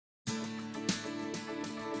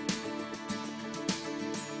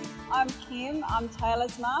I'm Kim, I'm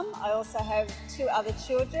Taylor's mum. I also have 2 other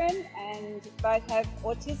children and both have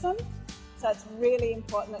autism, so it's really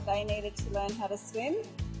important that they needed to learn how to swim.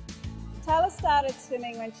 Taylor started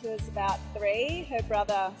swimming when she was about 3, her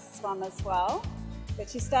brother swam as well, but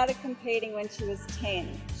she started competing when she was 10.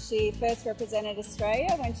 She first represented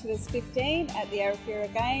Australia when she was 15 at the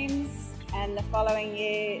Arafura Games, and the following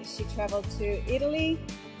year she travelled to Italy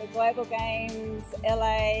for Global Games,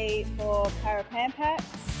 LA for Parapampas,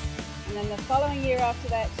 and then the following year after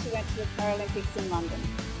that she went to the Paralympics in London.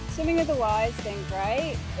 Swimming with the Y has been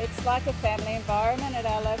great. It's like a family environment at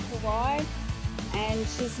our local Y, and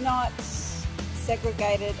she's not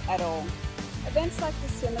segregated at all. Events like the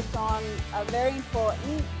Swimathon are very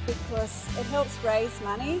important because it helps raise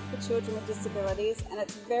money for children with disabilities, and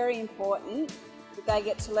it's very important that they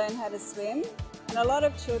get to learn how to swim. And a lot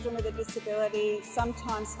of children with a disability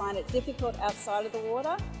sometimes find it difficult outside of the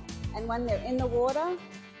water, and when they're in the water,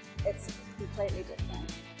 it's completely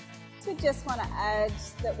different. We just want to add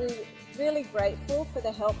that we're really grateful for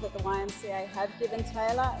the help that the YMCA have given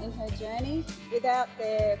Taylor in her journey. Without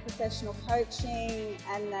their professional coaching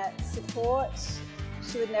and that support,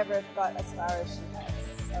 she would never have got as far as she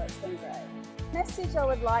has, so it's been great. The message I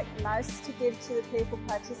would like most to give to the people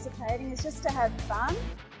participating is just to have fun,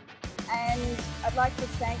 and I'd like to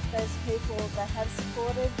thank those people that have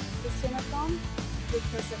supported the Swimathon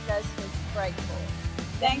because it goes to a great cause.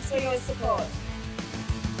 Thanks for your support.